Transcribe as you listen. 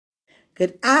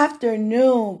Good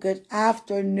afternoon. Good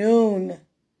afternoon.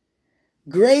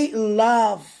 Great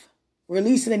love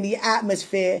releasing in the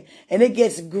atmosphere, and it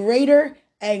gets greater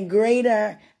and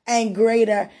greater and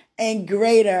greater and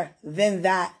greater than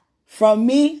that. From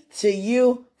me to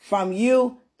you, from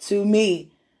you to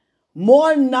me.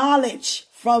 More knowledge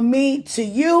from me to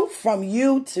you, from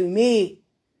you to me.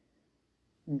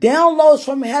 Downloads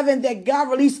from heaven that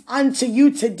God released unto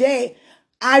you today.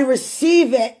 I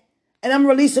receive it, and I'm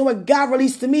releasing what God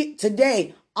released to me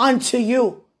today unto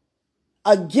you.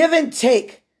 A give and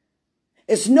take.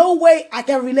 There's no way I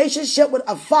can have a relationship with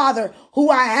a father who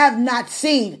I have not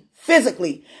seen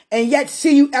physically and yet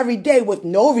see you every day with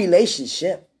no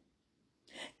relationship.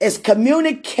 It's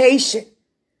communication.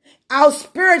 Our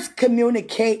spirits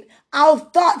communicate. Our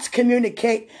thoughts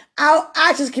communicate. Our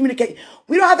actions communicate.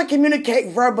 We don't have to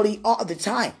communicate verbally all the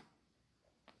time.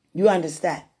 You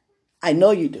understand? I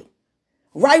know you do.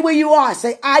 Right where you are,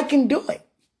 say, I can do it.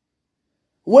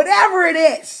 Whatever it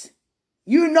is,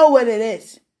 you know what it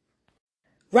is.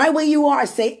 Right where you are,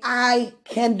 say, I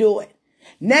can do it.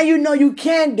 Now you know you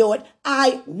can do it.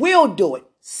 I will do it.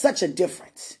 Such a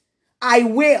difference. I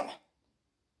will.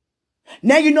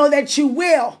 Now you know that you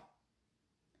will.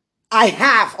 I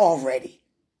have already.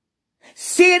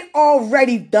 See it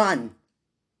already done.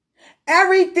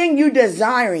 Everything you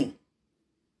desiring,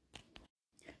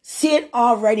 see it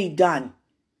already done.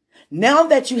 Now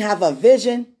that you have a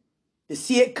vision to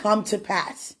see it come to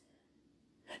pass.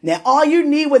 Now all you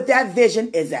need with that vision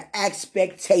is an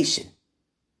expectation.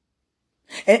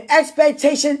 And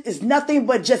expectation is nothing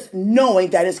but just knowing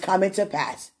that it's coming to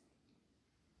pass.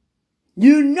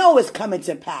 You know it's coming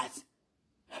to pass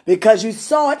because you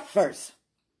saw it first.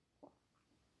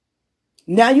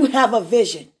 Now you have a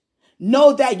vision.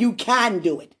 Know that you can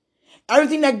do it.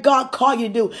 Everything that God called you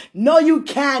to do, know you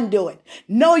can do it.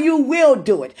 Know you will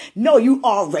do it. Know you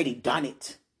already done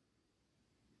it.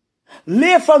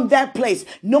 Live from that place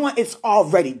knowing it's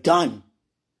already done.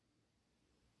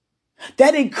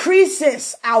 That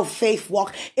increases our faith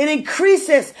walk. It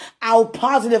increases our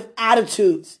positive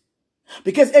attitudes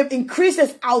because it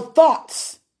increases our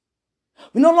thoughts.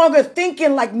 We're no longer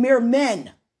thinking like mere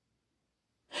men.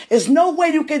 There's no way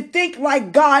you can think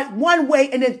like God one way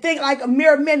and then think like a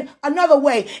mere man another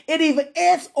way. It either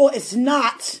is or it's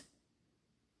not.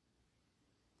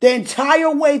 The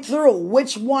entire way through,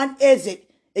 which one is it?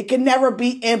 It can never be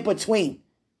in between.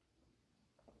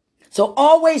 So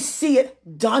always see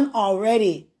it done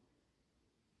already.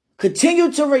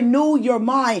 Continue to renew your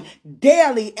mind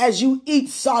daily as you eat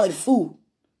solid food,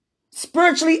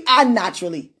 spiritually and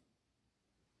naturally.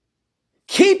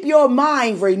 Keep your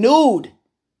mind renewed.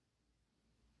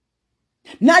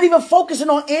 Not even focusing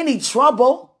on any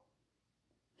trouble.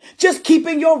 Just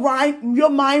keeping your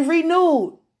mind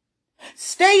renewed.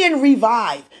 Stay and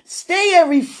revive. Stay and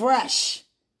refresh.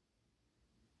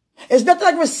 It's nothing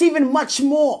like receiving much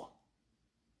more.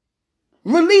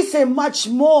 Releasing much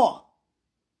more.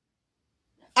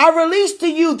 I release to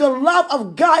you the love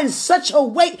of God in such a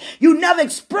way you never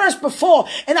experienced before.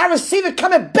 And I receive it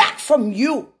coming back from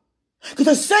you. Because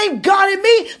the same God in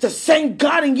me, the same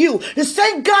God in you. The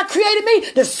same God created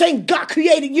me, the same God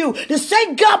created you. The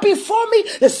same God before me,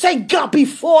 the same God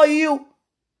before you.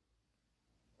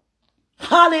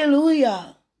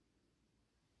 Hallelujah.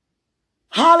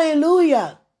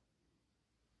 Hallelujah.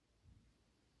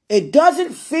 It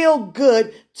doesn't feel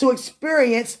good to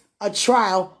experience a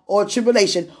trial or a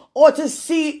tribulation or to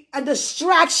see a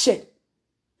distraction.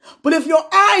 But if your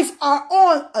eyes are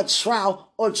on a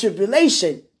trial or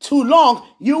tribulation too long,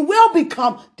 you will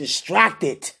become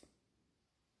distracted.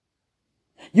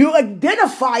 You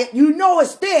identify it. You know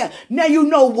it's there. Now you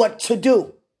know what to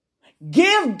do.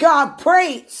 Give God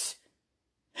praise.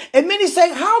 And many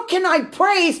say, how can I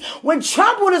praise when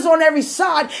trouble is on every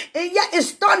side and yet it's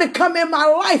starting to come in my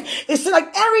life? It's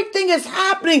like everything is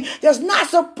happening that's not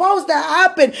supposed to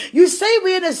happen. You say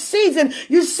we're in a season.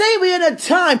 You say we're in a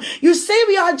time. You say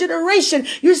we are a generation.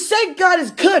 You say God is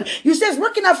good. You say it's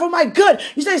working out for my good.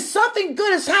 You say something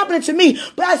good is happening to me,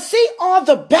 but I see all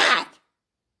the bad.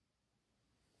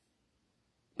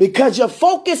 Because you're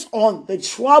focused on the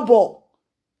trouble.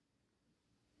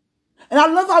 And I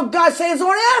love how God says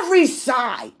on every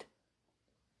side.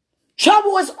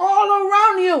 Trouble is all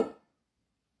around you.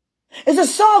 It's a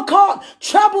song called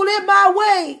Trouble in My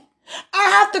Way. I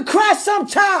have to cry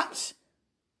sometimes.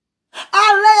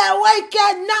 I lay awake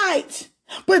at night.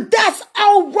 But that's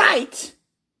all right.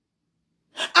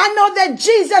 I know that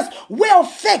Jesus will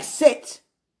fix it.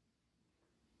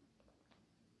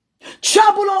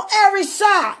 Trouble on every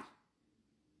side.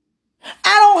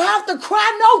 I don't have to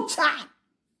cry no time.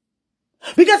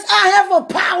 Because I have a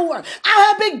power. I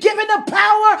have been given a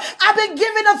power. I've been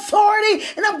given authority.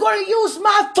 And I'm going to use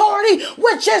my authority,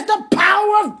 which is the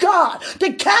power of God,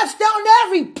 to cast down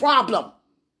every problem.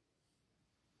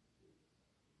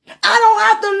 I don't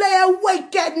have to lay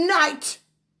awake at night.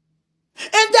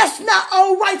 And that's not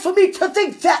all right for me to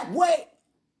think that way.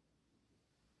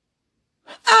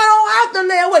 I don't have to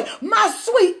lay awake. My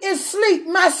sweet is sleep.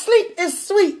 My sleep is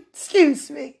sweet. Excuse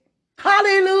me.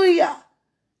 Hallelujah.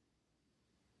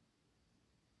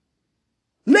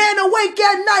 Laying awake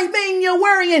at night meaning you're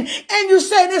worrying and you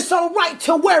saying it's all right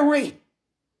to worry.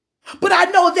 But I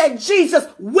know that Jesus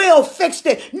will fix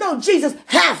it. No, Jesus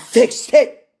has fixed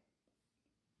it.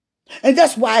 And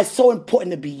that's why it's so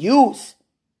important to be used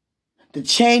to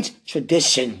change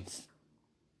traditions.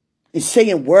 And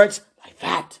saying words like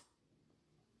that.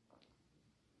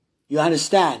 You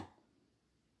understand?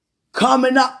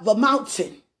 Coming up the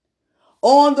mountain,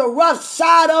 on the rough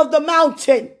side of the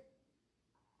mountain.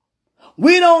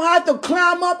 We don't have to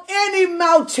climb up any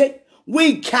mountain.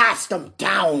 We cast them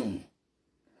down.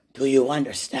 Do you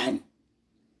understand?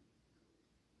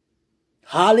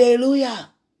 Hallelujah.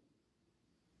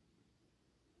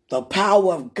 The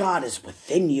power of God is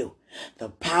within you. The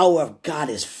power of God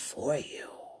is for you.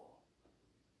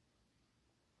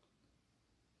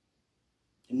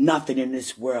 Nothing in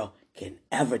this world can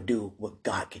ever do what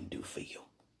God can do for you.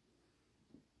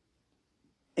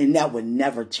 And that will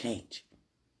never change.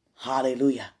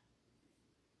 Hallelujah.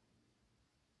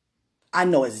 I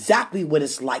know exactly what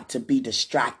it's like to be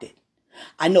distracted.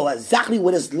 I know exactly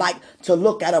what it's like to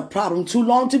look at a problem too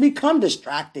long to become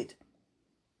distracted.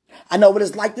 I know what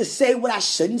it's like to say what I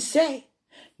shouldn't say,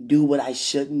 do what I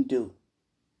shouldn't do.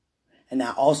 And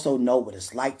I also know what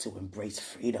it's like to embrace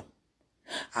freedom.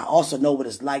 I also know what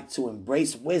it's like to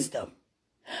embrace wisdom.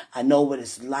 I know what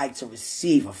it's like to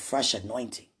receive a fresh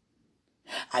anointing.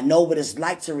 I know what it's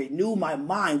like to renew my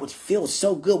mind, which feels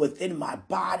so good within my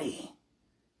body.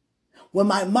 When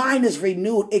my mind is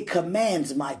renewed, it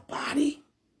commands my body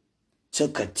to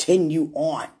continue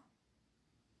on.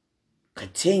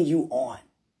 Continue on.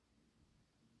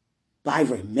 By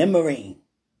remembering. In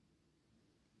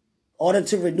order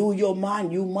to renew your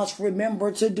mind, you must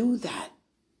remember to do that.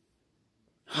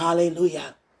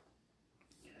 Hallelujah.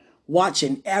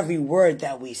 Watching every word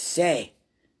that we say.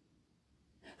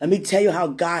 Let me tell you how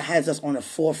God has us on the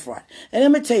forefront. And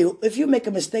let me tell you, if you make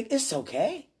a mistake, it's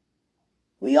okay.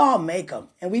 We all make them,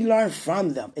 and we learn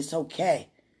from them. It's okay.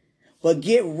 But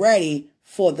get ready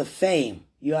for the fame.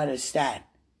 You understand?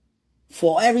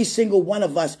 For every single one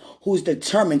of us who's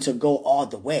determined to go all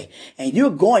the way. And you're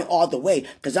going all the way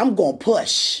because I'm going to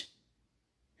push.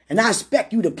 And I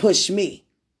expect you to push me.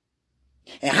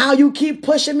 And how you keep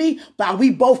pushing me? By we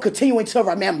both continuing to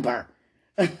remember.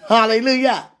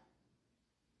 Hallelujah.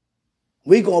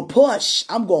 We going to push.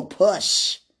 I'm going to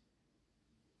push.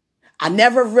 I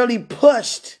never really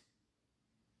pushed.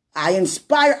 I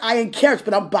inspire, I encourage,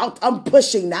 but I'm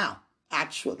pushing now,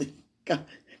 actually.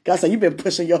 God said, you've been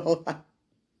pushing your whole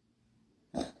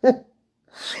life.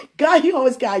 God, you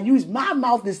always got to use my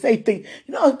mouth to say things.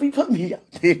 You know, be put me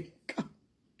out there.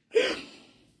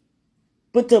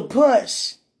 But to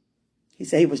push, he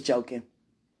said he was joking.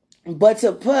 But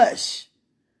to push,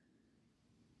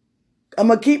 I'm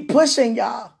going to keep pushing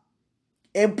y'all.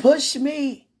 And push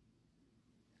me.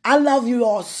 I love you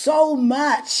all so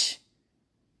much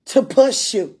to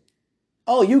push you.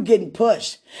 Oh, you getting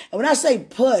pushed. And when I say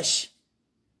push,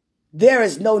 there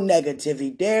is no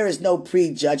negativity. There is no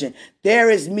prejudging. There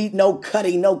is me, no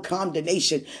cutting, no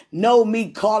condemnation. No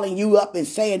me calling you up and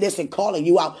saying this and calling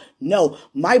you out. No,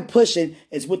 my pushing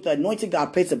is with the anointing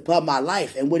God placed upon my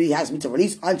life and what he has me to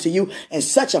release unto you in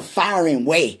such a firing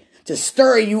way to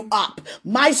stir you up.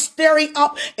 My stirring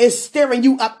up is stirring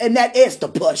you up, and that is the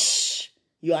push.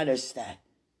 You understand?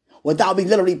 Without me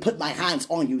literally put my hands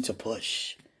on you to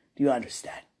push. Do you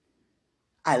understand?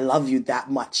 I love you that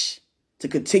much to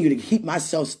continue to keep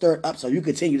myself stirred up so you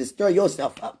continue to stir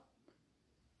yourself up.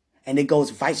 And it goes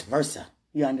vice versa.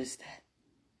 You understand?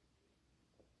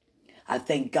 I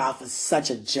thank God for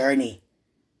such a journey.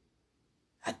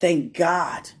 I thank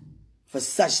God for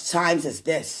such times as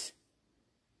this.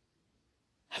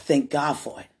 I thank God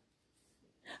for it.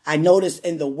 I notice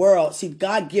in the world, see,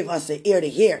 God give us an ear to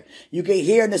hear. You can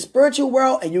hear in the spiritual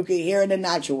world and you can hear in the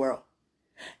natural world.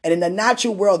 And in the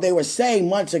natural world, they were saying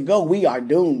months ago, we are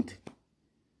doomed.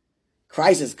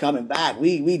 Christ is coming back.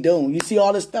 We doomed. You see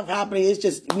all this stuff happening. It's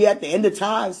just, we at the end of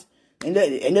times, in the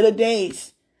end of the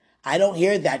days. I don't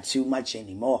hear that too much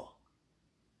anymore.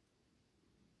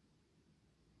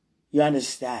 You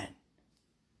understand?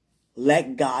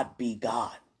 Let God be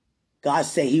God. God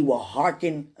said he will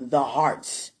hearken the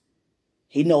hearts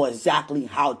He know exactly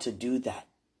how to do that.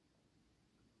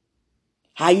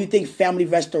 How you think family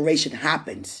restoration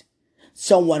happens?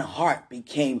 Someone's heart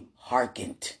became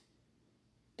hearkened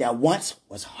that once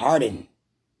was hardened.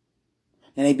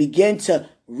 And they begin to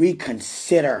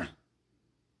reconsider.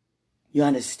 You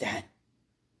understand?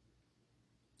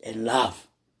 In love.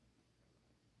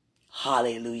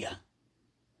 Hallelujah.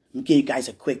 Let me give you guys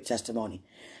a quick testimony.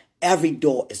 Every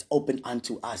door is open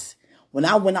unto us. When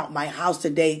I went out my house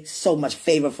today, so much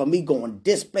favor for me going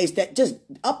this place, that, just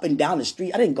up and down the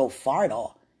street. I didn't go far at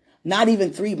all. Not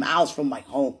even 3 miles from my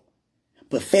home.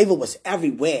 But favor was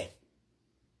everywhere.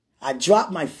 I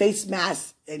dropped my face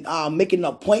mask and making an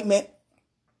appointment.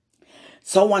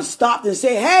 Someone stopped and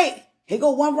said, hey, here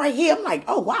go one right here. I'm like,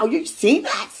 oh, wow, you seen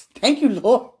that? Thank you,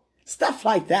 Lord. Stuff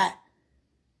like that.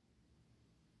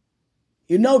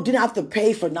 You know, didn't have to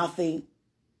pay for nothing.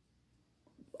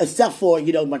 Except for,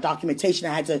 my documentation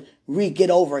I had to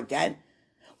get over again.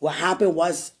 What happened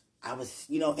was I was,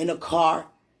 in a car.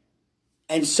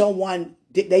 And someone,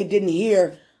 they didn't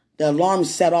hear the alarm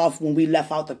set off when we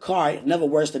left out the car. In other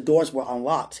words, the doors were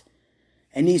unlocked.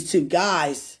 And these 2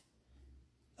 guys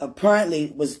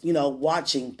apparently was,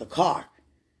 watching the car.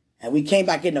 And we came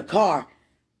back in the car.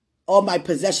 All my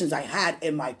possessions I had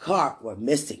in my car were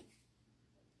missing.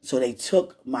 So they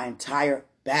took my entire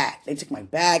bag. They took my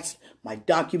bags, my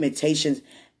documentations,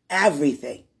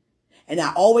 everything. And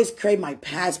I always carry my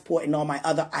passport and all my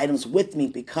other items with me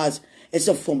because it's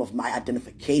a form of my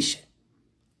identification.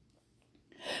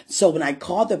 So when I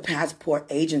called the passport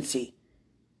agency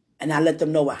and I let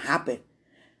them know what happened,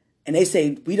 and they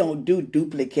say, we don't do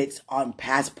duplicates on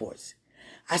passports.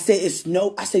 I said,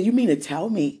 you mean to tell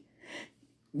me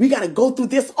we got to go through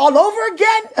this all over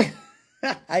again?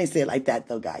 I didn't say it like that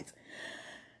though, guys.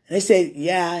 And they said,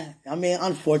 yeah,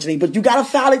 unfortunately, but you got to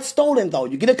file it stolen though.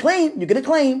 You get a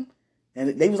claim.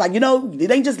 And they was like,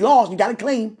 it ain't just lost. You got a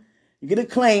claim. You get a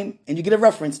claim and you get a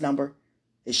reference number.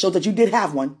 It shows that you did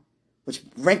have one, which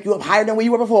ranked you up higher than where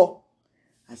you were before.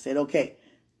 I said, okay,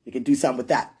 we can do something with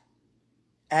that.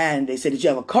 And they said, did you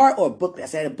have a card or a booklet? I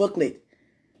said, I had a booklet.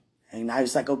 And I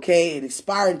was like, okay, it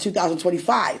expired in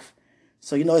 2025.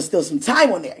 So, there's still some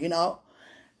time on there,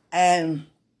 And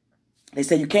they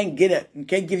said, you can't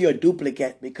give you a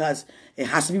duplicate because it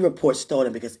has to be report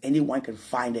stolen because anyone can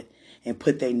find it and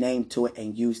put their name to it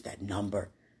and use that number.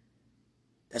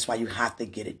 That's why you have to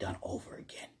get it done over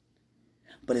again.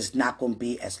 But it's not going to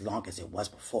be as long as it was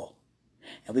before.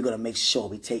 And we're going to make sure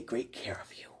we take great care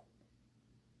of you.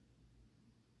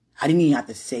 I didn't even have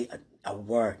to say a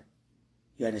word.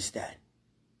 You understand?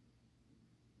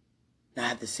 Not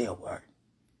have to say a word.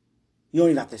 You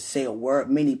don't even have to say a word.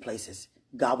 Many places,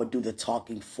 God would do the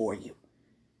talking for you.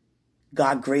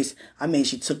 God grace.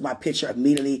 She took my picture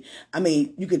immediately.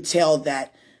 You could tell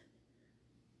that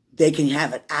they can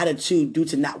have an attitude due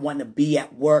to not wanting to be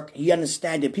at work. You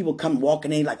understand that people come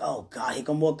walking in like, oh God, here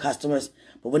come more customers.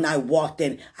 But when I walked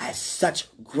in, I had such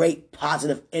great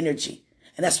positive energy.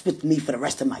 And that's with me for the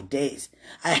rest of my days.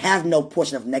 I have no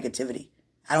portion of negativity.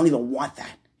 I don't even want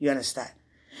that. You understand?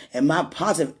 And my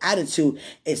positive attitude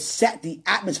is set the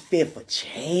atmosphere for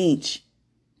change.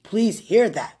 Please hear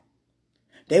that.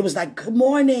 They was like, good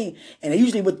morning. And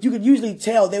you could usually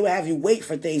tell they would have you wait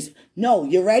for things. No,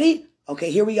 you ready?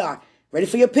 Okay, here we are. Ready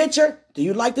for your picture? Do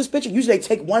you like this picture? Usually they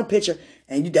take one picture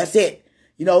and that's it.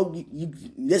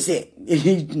 That's it.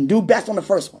 You can do best on the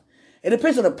first one. It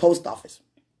depends on the post office.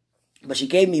 But she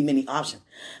gave me many options.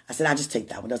 I said, I'll just take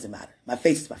that one. Doesn't matter. My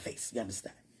face is my face. You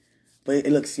understand? But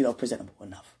it looks, presentable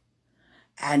enough.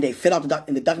 And they filled out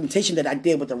the documentation that I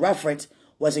did with the reference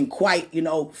wasn't quite,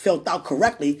 filled out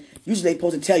correctly. Usually they're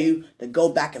supposed to tell you to go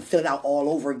back and fill it out all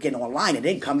over again online and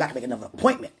then come back and make another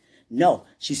appointment. No,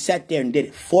 she sat there and did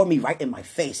it for me right in my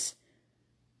face.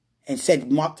 And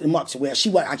said marked where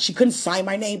she couldn't sign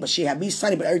my name, but she had me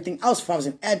sign it, but everything else, if I was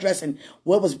an address and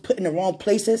what was put in the wrong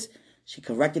places, she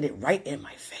corrected it right in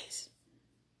my face.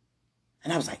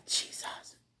 And I was like, Jesus.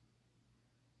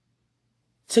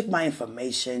 Took my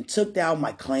information, took down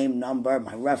my claim number,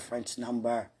 my reference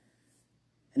number,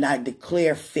 and I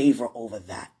declare favor over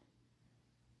that.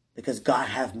 Because God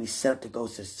has me set up to go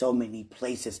to so many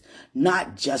places,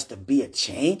 not just to be a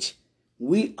change.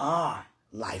 We are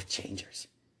life changers.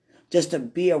 Just to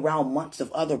be around months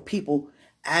of other people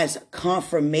as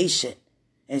confirmation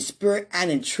in spirit and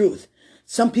in truth.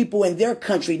 Some people in their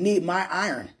country need my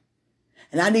iron.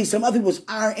 And I need some other people's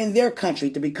iron in their country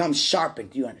to become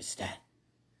sharpened. Do you understand?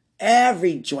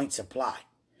 Every joint supply.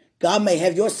 God may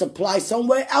have your supply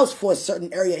somewhere else for a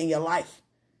certain area in your life.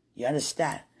 You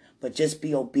understand? But just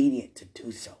be obedient to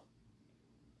do so.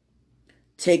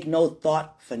 Take no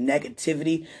thought for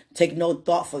negativity. Take no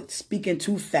thought for speaking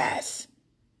too fast.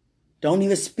 Don't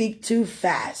even speak too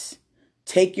fast.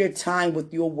 Take your time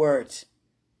with your words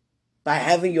by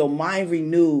having your mind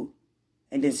renewed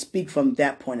and then speak from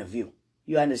that point of view.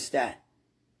 You understand?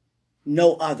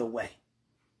 No other way.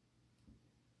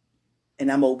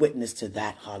 And I'm a witness to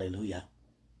that. Hallelujah.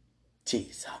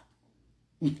 Jesus.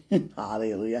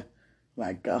 Hallelujah.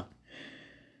 My God.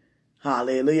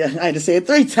 Hallelujah. I had to say it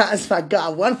 3 times, my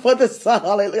God. One for the Son.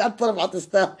 Hallelujah. I thought about this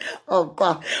stuff. Oh,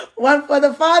 God. One for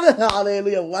the Father.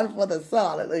 Hallelujah. One for the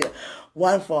Son. Hallelujah.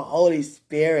 One for Holy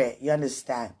Spirit. You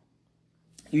understand?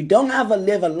 You don't have to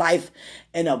live a life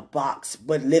in a box,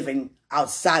 but living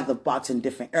outside the box in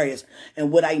different areas.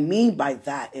 And what I mean by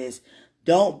that is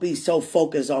don't be so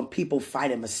focused on people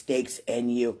finding mistakes in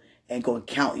you and going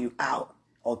to count you out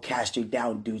or cast you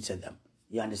down due to them.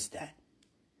 You understand?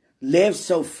 Live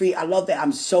so free. I love that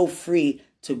I'm so free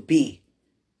to be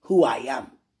who I am.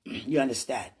 You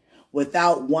understand?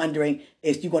 Without wondering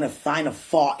if you're going to find a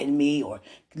fault in me or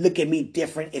look at me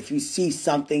different if you see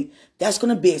something. That's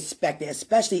going to be expected,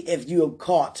 especially if you're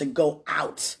called to go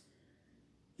out.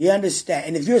 You understand?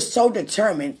 And if you're so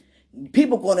determined,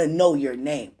 people are going to know your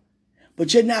name.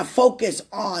 But you're not focused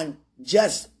on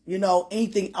just,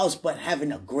 anything else but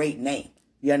having a great name.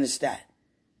 You understand?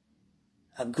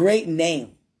 A great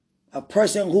name. A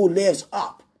person who lives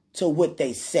up to what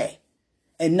they say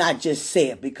and not just say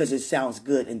it because it sounds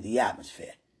good in the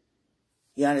atmosphere.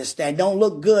 You understand? Don't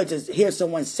look good to hear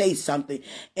someone say something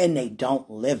and they don't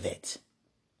live it.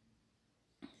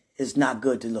 It's not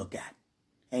good to look at.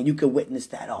 And you can witness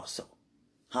that also.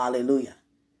 Hallelujah.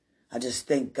 I just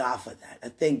thank God for that. I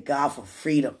thank God for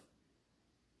freedom.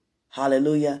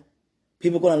 Hallelujah.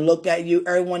 People are going to look at you.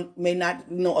 Everyone may not,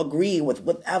 agree with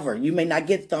whatever. You may not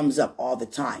get thumbs up all the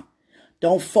time.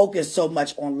 Don't focus so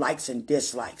much on likes and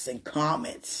dislikes and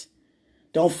comments.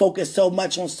 Don't focus so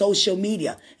much on social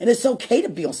media. And it's okay to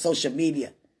be on social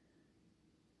media.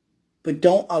 But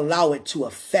don't allow it to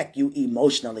affect you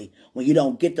emotionally when you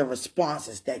don't get the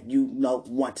responses that you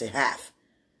want to have.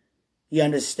 You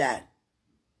understand?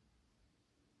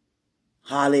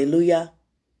 Hallelujah.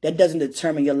 That doesn't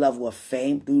determine your level of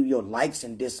fame. Do your likes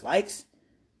and dislikes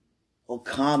or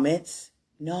comments?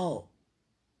 No.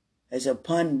 It's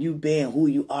upon you being who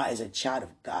you are as a child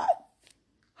of God.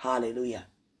 Hallelujah.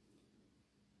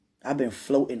 I've been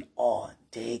floating all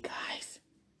day, guys.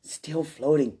 Still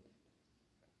floating.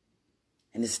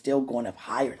 And it's still going up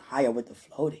higher and higher with the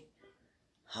floating.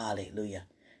 Hallelujah.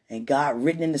 And God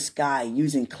written in the sky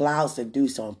using clouds to do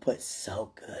so and put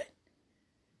so good.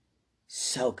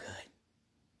 So good.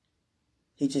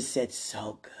 He just said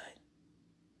so good.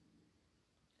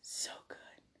 So good.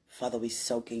 Father, we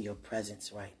soak in your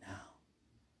presence right now.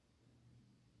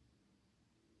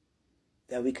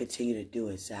 That we continue to do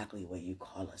exactly what you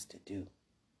call us to do.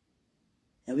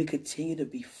 And we continue to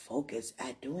be focused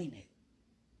at doing it.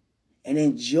 And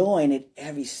enjoying it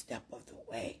every step of the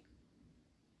way.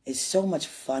 It's so much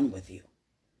fun with you.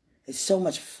 It's so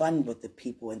much fun with the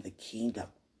people in the kingdom.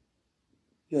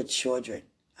 Your children,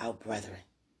 our brethren.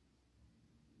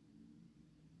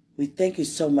 We thank you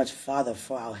so much, Father,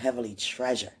 for our heavenly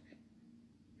treasure.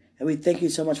 And we thank you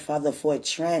so much, Father, for it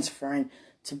transferring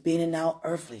to being in our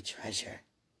earthly treasure.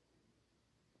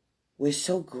 We're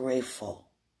so grateful.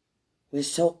 We're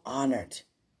so honored.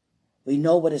 We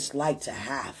know what it's like to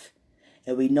have,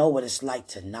 and we know what it's like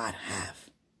to not have.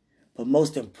 But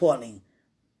most importantly,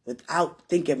 without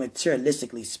thinking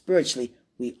materialistically, spiritually,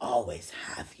 we always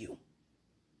have you.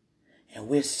 And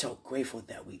we're so grateful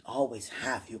that we always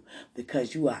have you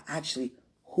because you are actually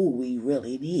who we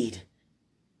really need.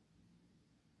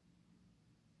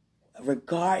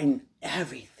 Regarding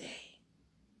everything.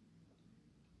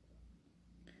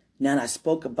 Now, I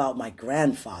spoke about my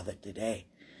grandfather today.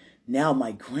 Now,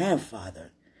 my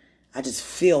grandfather, I just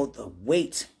feel the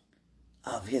weight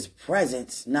of his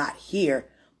presence, not here,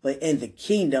 but in the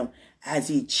kingdom, as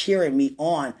he cheering me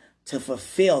on to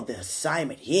fulfill the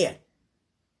assignment here.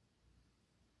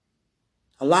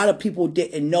 A lot of people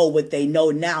didn't know what they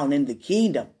know now in the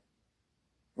kingdom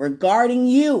regarding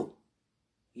you.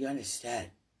 You understand?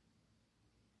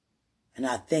 And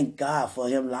I thank God for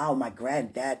him allowing my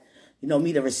granddad,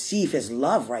 me to receive his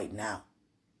love right now.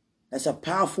 That's a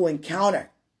powerful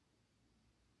encounter.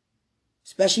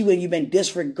 Especially when you've been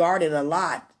disregarded a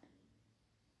lot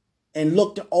and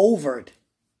looked over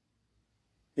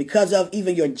because of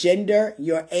even your gender,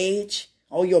 your age,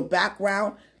 or your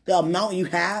background, the amount you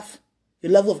have,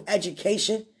 your level of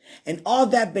education, and all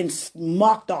that been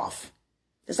marked off.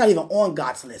 That's not even on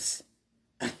God's list.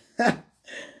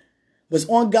 What's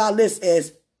on God's list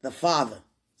is the Father,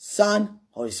 Son,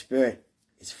 Holy Spirit.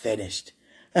 It's finished.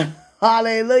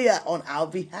 Hallelujah. On our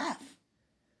behalf.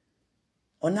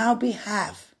 On our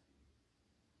behalf.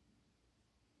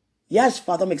 Yes,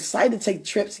 Father, I'm excited to take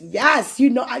trips. Yes,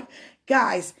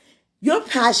 guys, your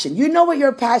passion, you know what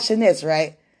your passion is,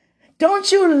 right? Don't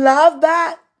you love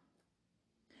that?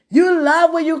 You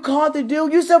love what you're called to do.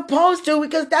 You're supposed to,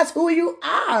 because that's who you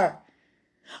are.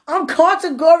 I'm called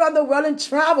to go around the world and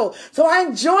travel. So I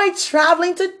enjoy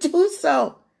traveling to do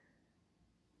so.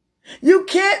 You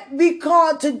can't be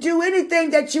called to do anything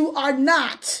that you are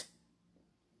not.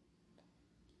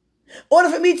 In order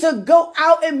for me to go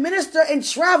out and minister and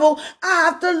travel, I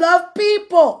have to love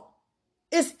people.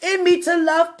 It's in me to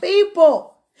love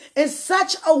people. In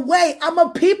such a way, I'm a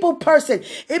people person.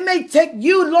 It may take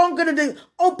you longer to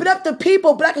open up to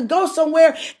people, but I can go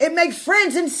somewhere and make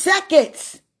friends in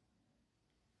seconds.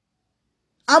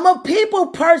 I'm a people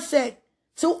person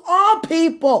to all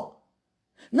people.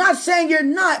 Not saying you're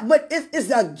not, but it's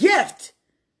a gift.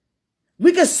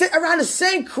 We can sit around the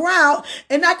same crowd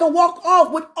and I can walk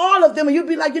off with all of them and you'll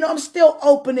be like, I'm still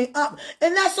opening up.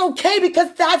 And that's okay,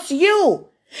 because that's you.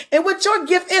 And what your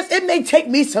gift is, it may take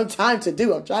me some time to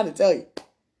do. I'm trying to tell you.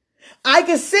 I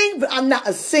can sing, but I'm not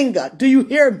a singer. Do you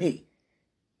hear me?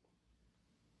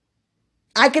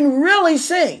 I can really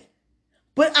sing,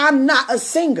 but I'm not a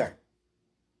singer.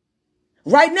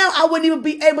 Right now, I wouldn't even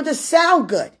be able to sound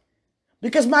good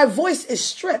because my voice is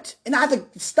stripped and I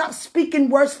have to stop speaking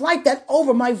words like that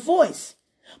over my voice.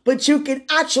 But you can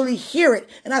actually hear it.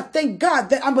 And I thank God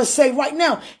that I'm going to say right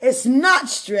now, it's not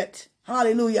stripped.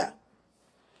 Hallelujah.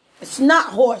 It's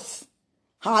not hoarse.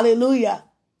 Hallelujah.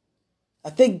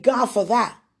 I thank God for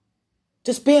that.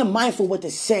 Just being mindful what to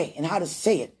say and how to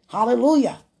say it.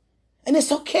 Hallelujah. And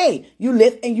it's okay. You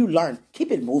live and you learn.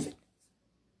 Keep it moving.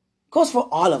 Goes for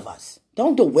all of us.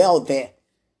 Don't dwell there.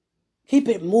 Keep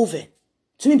it moving.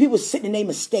 Too many people sitting in their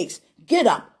mistakes. Get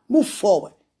up. Move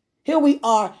forward. Here we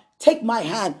are. Take my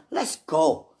hand. Let's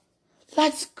go.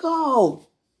 Let's go.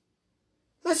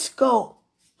 Let's go.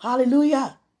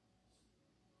 Hallelujah.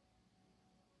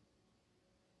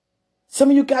 Some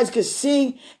of you guys can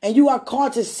sing, and you are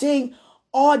called to sing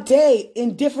all day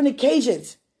in different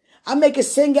occasions. I make a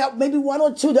sing out maybe one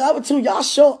or two. The other two, y'all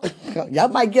sure. Y'all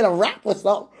might get a rap or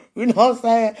something. You know what I'm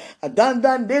saying? A dun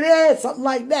did it, something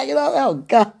like that. You know, oh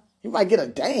God, you might get a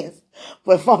dance.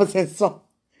 But if I was in song.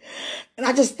 And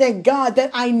I just thank God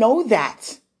that I know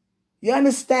that. You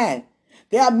understand?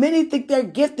 There are many think they're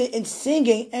gifted in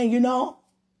singing, and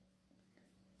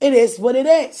it is what it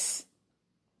is.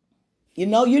 You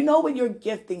know what your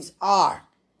giftings are.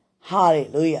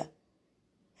 Hallelujah.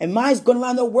 And mine's going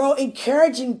around the world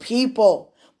encouraging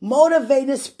people, motivating,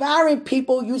 inspiring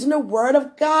people using the word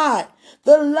of God,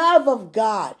 the love of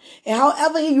God, and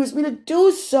however he used me to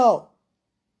do so.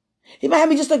 He might have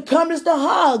me just to come, just a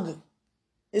hug.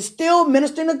 It's still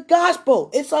ministering the gospel.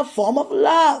 It's a form of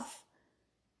love.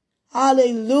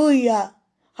 Hallelujah.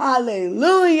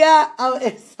 Hallelujah. I'm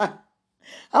excited.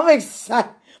 I'm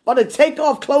excited. About to take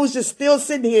off clothes, just still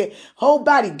sitting here, whole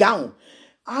body down.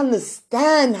 I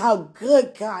understand how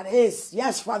good God is.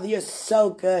 Yes, Father, you're so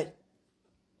good.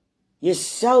 You're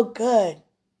so good.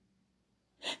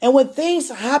 And when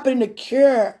things happen in the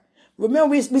cure,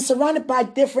 remember, we're surrounded by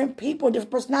different people,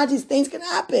 different personalities. Things can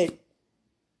happen.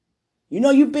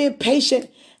 You're being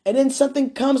patient, and then something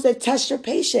comes that tests your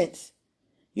patience.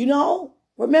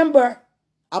 Remember,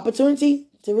 opportunity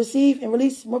to receive and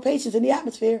release more patience in the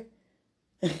atmosphere.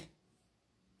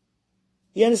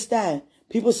 You understand?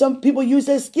 Some people use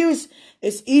the excuse.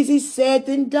 It's easy said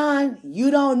than done. You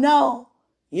don't know.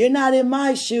 You're not in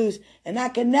my shoes, and I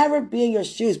can never be in your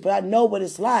shoes, but I know what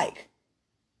it's like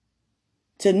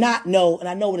to not know, and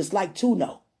I know what it's like to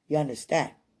know. You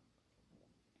understand?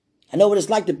 I know what it's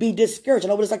like to be discouraged. I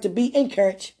know what it's like to be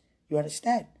encouraged. You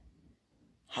understand?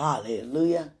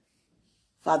 Hallelujah.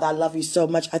 Father, I love you so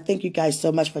much. I thank you guys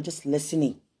so much for just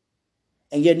listening.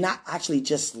 And you're not actually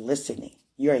just listening.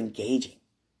 You're engaging.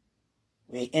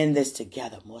 We're in this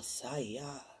together,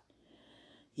 Messiah.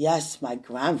 Yes, my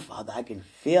grandfather, I can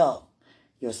feel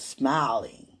you're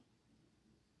smiling.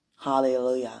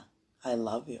 Hallelujah. I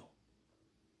love you.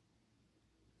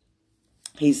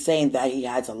 He's saying that he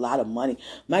has a lot of money.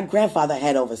 My grandfather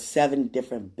had over 7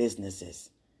 different businesses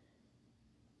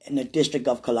in the District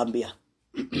of Columbia,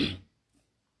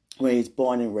 where he's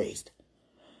born and raised.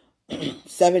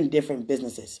 7 different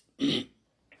businesses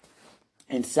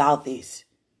in Southeast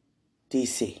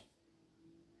D.C.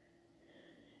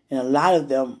 And a lot of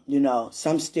them,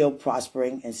 some still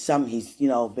prospering, and some he's,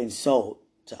 been sold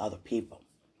to other people.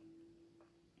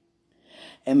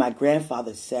 And my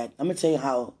grandfather said, I'm going to tell you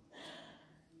how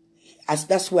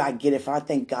That's where I get it from. I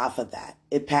thank God for that.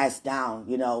 It passed down,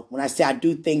 When I say I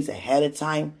do things ahead of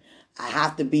time, I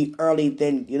have to be early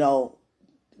than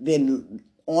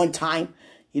on time.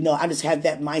 I just have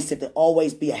that mindset to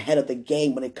always be ahead of the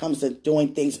game when it comes to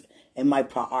doing things in my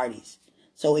priorities,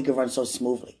 so it can run so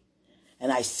smoothly.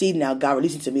 And I see now God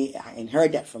releasing to me and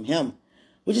heard that from him,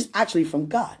 which is actually from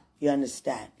God. You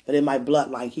understand? But in my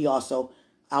bloodline, he also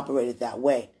operated that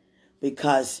way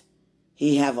because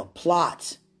he have a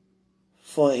plot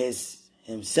for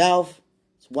himself,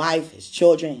 his wife, his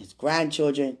children, his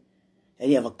grandchildren, and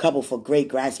he have a couple for great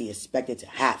grands he expected to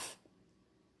have.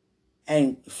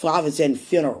 And fathers and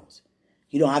funerals,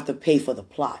 you don't have to pay for the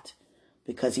plot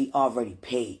because he already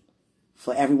paid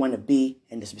for everyone to be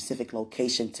in the specific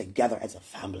location together as a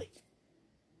family.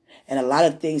 And a lot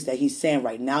of things that he's saying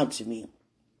right now to me,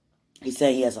 he's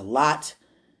saying he has a lot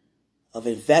of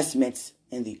investments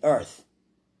in the earth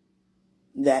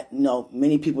that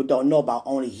many people don't know about,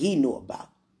 only he knew about.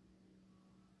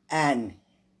 And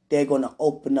they're going to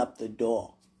open up the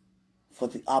door for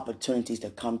the opportunities to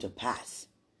come to pass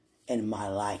in my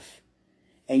life.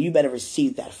 And you better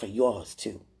receive that for yours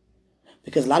too.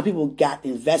 Because a lot of people got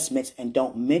investments and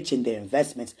don't mention their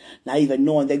investments, not even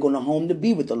knowing they're going home to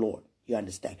be with the Lord. You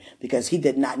understand? Because he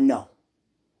did not know.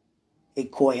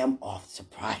 It caught him off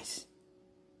surprise.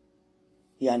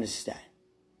 You understand?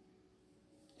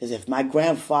 Because if my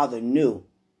grandfather knew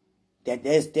that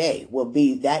this day will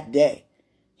be that day,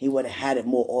 he would have had it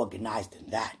more organized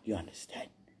than that. You understand?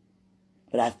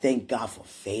 But I thank God for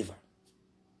favor.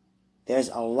 There's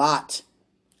a lot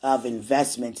of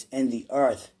investments in the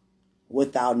earth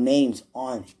with our names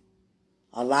on it.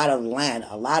 A lot of land,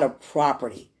 a lot of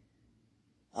property,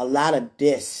 a lot of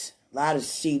discs, a lot of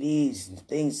CDs and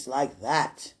things like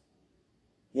that.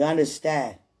 You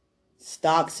understand?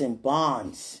 Stocks and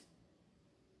bonds.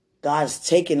 God's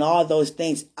taking all those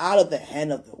things out of the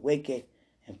hand of the wicked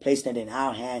and placing it in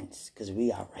our hands because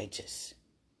we are righteous.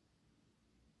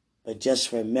 But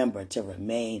just remember to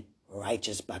remain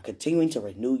righteous by continuing to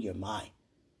renew your mind.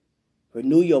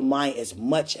 Renew your mind as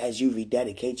much as you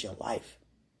rededicate your life.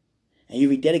 And you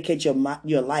rededicate your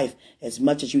life as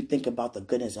much as you think about the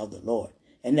goodness of the Lord.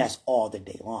 And that's all the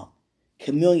day long.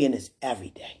 Communion is every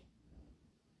day.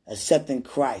 Accepting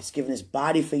Christ, giving his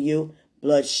body for you,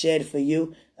 blood shed for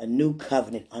you, a new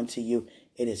covenant unto you.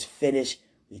 It is finished.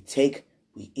 We take,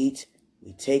 we eat,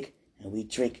 we take, and we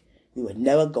drink. We would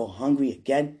never go hungry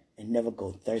again and never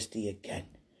go thirsty again.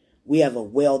 We have a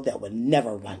well that will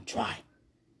never run dry.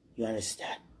 You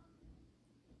understand?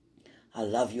 I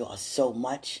love you all so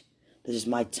much. This is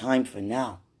my time for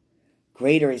now.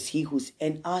 Greater is he who's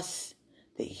in us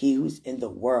than he who's in the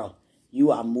world.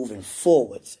 You are moving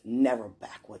forwards, never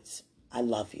backwards. I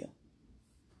love you.